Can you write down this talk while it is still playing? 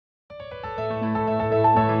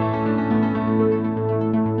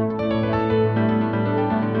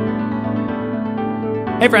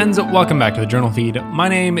Hey friends, welcome back to the Journal Feed. My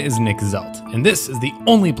name is Nick Zelt, and this is the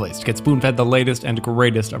only place to get spoon-fed the latest and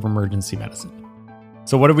greatest of emergency medicine.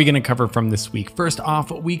 So what are we going to cover from this week? First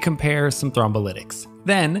off, we compare some thrombolytics.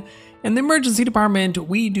 Then, in the emergency department,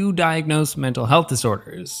 we do diagnose mental health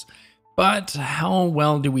disorders. But how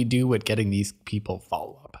well do we do at getting these people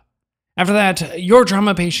follow-up? After that, your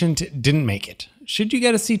trauma patient didn't make it. Should you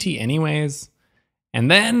get a CT anyways?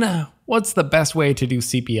 And then, what's the best way to do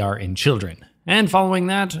CPR in children? And following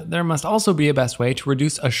that, there must also be a best way to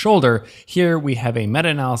reduce a shoulder. Here we have a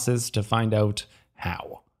meta-analysis to find out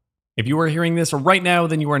how. If you are hearing this right now,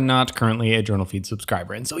 then you are not currently a JournalFeed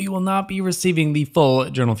subscriber, and so you will not be receiving the full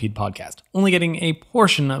JournalFeed podcast, only getting a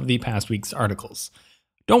portion of the past week's articles.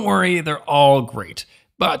 Don't worry, they're all great.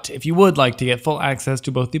 But if you would like to get full access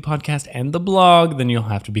to both the podcast and the blog, then you'll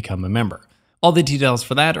have to become a member. All the details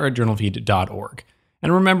for that are at journalfeed.org.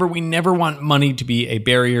 And remember, we never want money to be a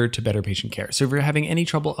barrier to better patient care. So if you're having any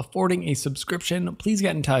trouble affording a subscription, please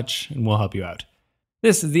get in touch and we'll help you out.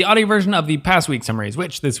 This is the audio version of the past week summaries,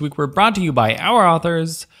 which this week were brought to you by our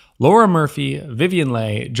authors, Laura Murphy, Vivian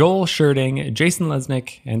Lay, Joel Sherding, Jason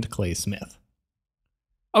Lesnick, and Clay Smith.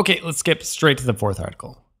 Okay, let's skip straight to the fourth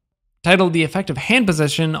article. Titled The Effect of Hand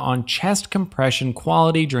Position on Chest Compression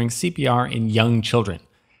Quality During CPR in Young Children.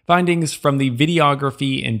 Findings from the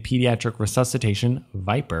Videography in Pediatric Resuscitation,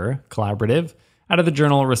 VIPER, collaborative, out of the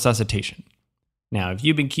journal Resuscitation. Now, if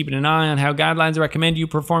you've been keeping an eye on how guidelines recommend you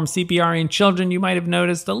perform CPR in children, you might have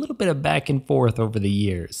noticed a little bit of back and forth over the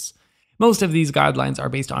years. Most of these guidelines are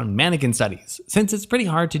based on mannequin studies, since it's pretty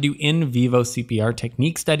hard to do in vivo CPR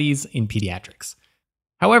technique studies in pediatrics.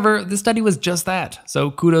 However, this study was just that,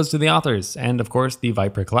 so kudos to the authors, and of course the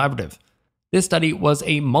VIPER collaborative. This study was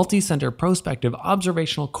a multi-center prospective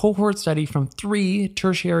observational cohort study from 3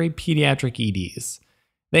 tertiary pediatric EDs.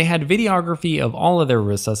 They had videography of all of their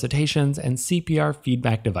resuscitations and CPR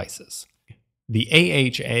feedback devices. The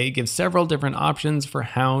AHA gives several different options for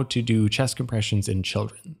how to do chest compressions in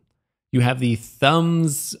children. You have the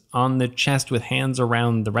thumbs on the chest with hands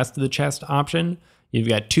around the rest of the chest option. You've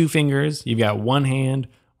got 2 fingers, you've got 1 hand,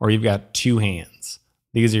 or you've got 2 hands.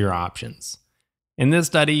 These are your options. In this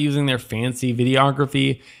study, using their fancy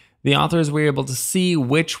videography, the authors were able to see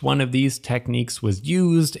which one of these techniques was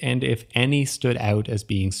used and if any stood out as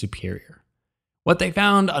being superior. What they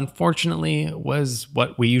found, unfortunately, was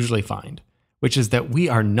what we usually find, which is that we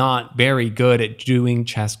are not very good at doing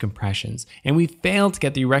chest compressions, and we fail to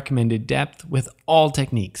get the recommended depth with all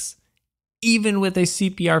techniques, even with a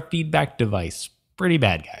CPR feedback device. Pretty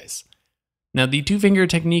bad, guys. Now, the 2-finger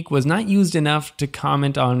technique was not used enough to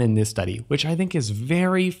comment on in this study, which I think is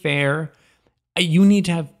very fair. You need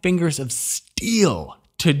to have fingers of steel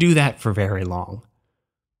to do that for very long.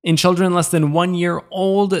 In children less than 1 year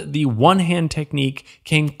old, the 1-hand technique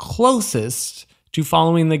came closest to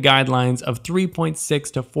following the guidelines of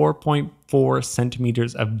 3.6 to 4.4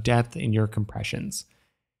 centimeters of depth in your compressions.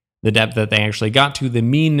 The depth that they actually got to, the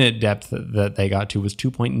mean depth that they got to was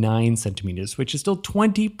 2.9 centimeters, which is still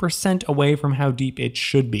 20% away from how deep it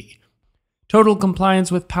should be. Total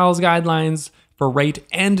compliance with PALS guidelines for rate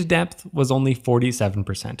and depth was only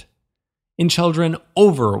 47%. In children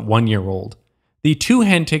over 1 year old, the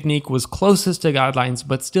 2-hand technique was closest to guidelines,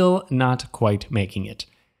 but still not quite making it.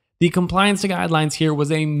 The compliance to guidelines here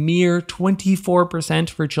was a mere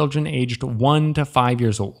 24% for children aged 1 to 5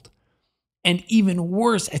 years old. And even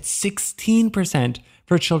worse at 16%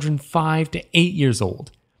 for children 5 to 8 years old.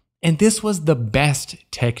 And this was the best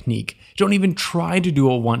technique. Don't even try to do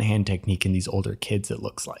a 1-hand technique in these older kids, it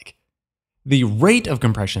looks like. The rate of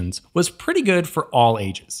compressions was pretty good for all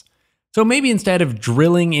ages. So maybe instead of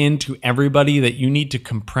drilling into everybody that you need to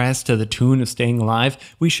compress to the tune of staying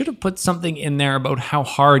alive, we should have put something in there about how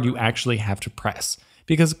hard you actually have to press.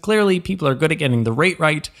 Because clearly people are good at getting the rate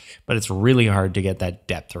right, but it's really hard to get that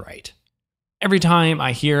depth right. Every time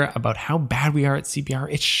I hear about how bad we are at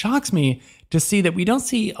CPR, it shocks me to see that we don't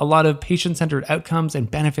see a lot of patient-centered outcomes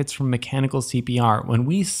and benefits from mechanical CPR when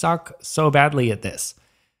we suck so badly at this,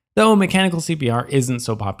 though mechanical CPR isn't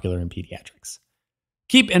so popular in pediatrics.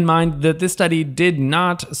 Keep in mind that this study did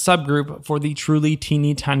not subgroup for the truly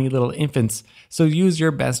teeny tiny little infants, so use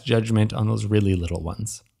your best judgment on those really little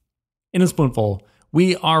ones. In a spoonful,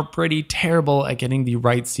 we are pretty terrible at getting the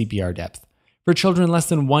right CPR depth. For children less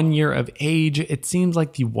than 1 year of age, it seems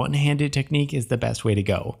like the 1-handed technique is the best way to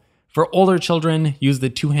go. For older children, use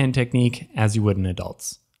the 2-hand technique as you would in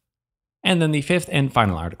adults. And then the 5th and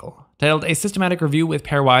final article, titled A Systematic Review with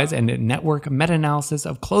Pairwise and Network Meta-Analysis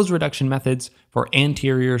of Close Reduction Methods for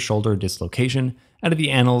Anterior Shoulder Dislocation, out of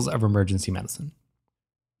the Annals of Emergency Medicine.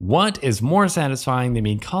 What is more satisfying than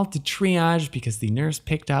being called to triage because the nurse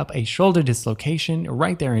picked up a shoulder dislocation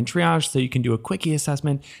right there in triage so you can do a quickie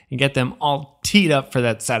assessment and get them all teed up for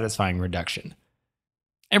that satisfying reduction?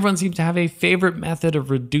 Everyone seems to have a favorite method of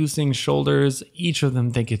reducing shoulders. Each of them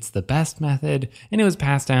think it's the best method, and it was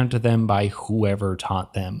passed down to them by whoever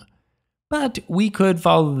taught them. But we could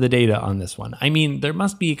follow the data on this one. I mean, there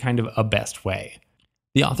must be kind of a best way.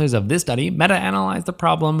 The authors of this study meta-analyzed the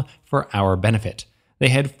problem for our benefit. They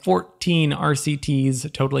had 14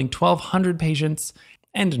 RCTs totaling 1,200 patients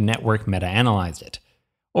and network meta-analyzed it.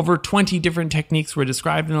 Over 20 different techniques were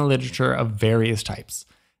described in the literature of various types: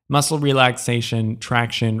 muscle relaxation,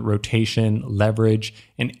 traction, rotation, leverage,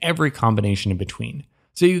 and every combination in between.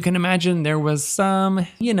 So you can imagine there was some,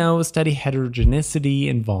 study heterogeneity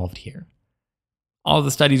involved here. All the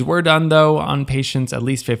studies were done, though, on patients at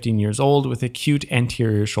least 15 years old with acute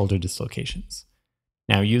anterior shoulder dislocations.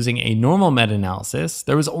 Now, using a normal meta-analysis,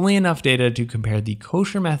 there was only enough data to compare the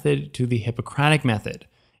kosher method to the Hippocratic method,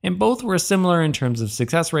 and both were similar in terms of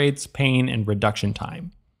success rates, pain, and reduction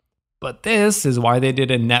time. But this is why they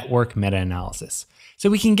did a network meta-analysis, so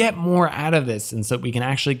we can get more out of this and so we can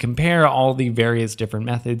actually compare all the various different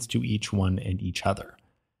methods to each one and each other.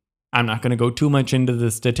 I'm not going to go too much into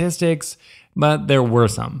the statistics, but there were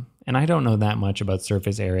some. And I don't know that much about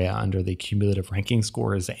surface area under the cumulative ranking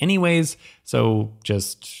scores anyways, so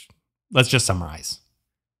let's just summarize.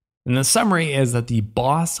 And the summary is that the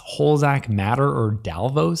Boss-Holzach-Matter or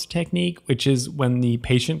Davos technique, which is when the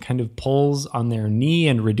patient kind of pulls on their knee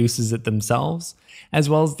and reduces it themselves, as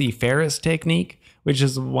well as the FARES technique, which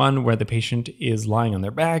is one where the patient is lying on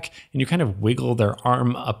their back and you kind of wiggle their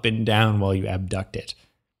arm up and down while you abduct it.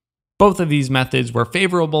 Both of these methods were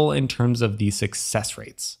favorable in terms of the success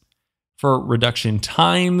rates. For reduction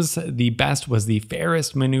times, the best was the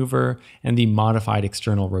FARES maneuver and the modified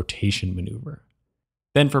external rotation maneuver.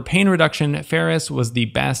 Then for pain reduction, FARES was the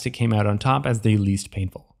best. It came out on top as the least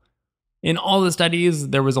painful. In all the studies,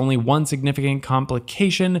 there was only one significant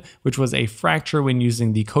complication, which was a fracture when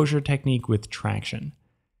using the kosher technique with traction.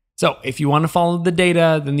 So if you want to follow the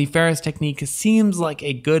data, then the FARES technique seems like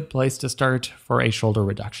a good place to start for a shoulder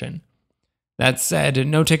reduction. That said,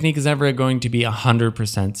 no technique is ever going to be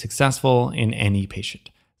 100% successful in any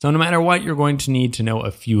patient. So no matter what, you're going to need to know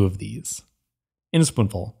a few of these. In a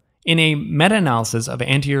spoonful. In a meta-analysis of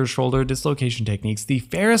anterior shoulder dislocation techniques, the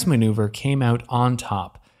FARES maneuver came out on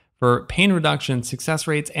top for pain reduction, success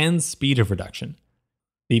rates, and speed of reduction.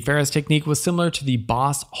 The FARES technique was similar to the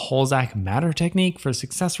Boss-Holzach-Matter technique for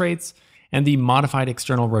success rates and the modified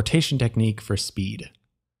external rotation technique for speed.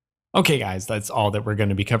 Okay guys, that's all that we're going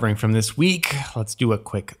to be covering from this week. Let's do a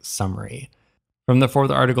quick summary. From the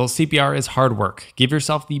fourth article, CPR is hard work. Give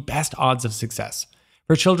yourself the best odds of success.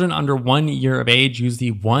 For children under 1 year of age, use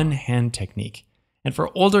the one-hand technique. And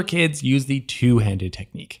for older kids, use the two-handed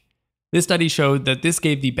technique. This study showed that this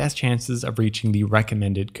gave the best chances of reaching the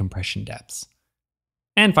recommended compression depths.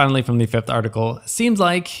 And finally, from the fifth article, seems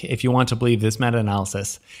like, if you want to believe this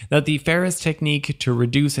meta-analysis, that the FARES technique to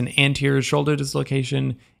reduce an anterior shoulder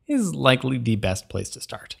dislocation is likely the best place to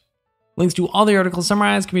start. Links to all the articles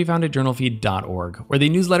summarized can be found at JournalFeed.org, where the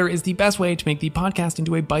newsletter is the best way to make the podcast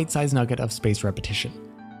into a bite-sized nugget of spaced repetition.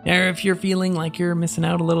 Now, if you're feeling like you're missing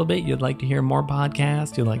out a little bit, you'd like to hear more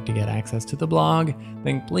podcasts, you'd like to get access to the blog,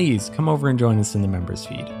 then please come over and join us in the members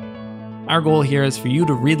feed. Our goal here is for you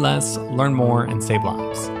to read less, learn more, and save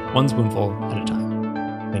lives, one spoonful at a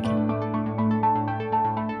time. Thank you.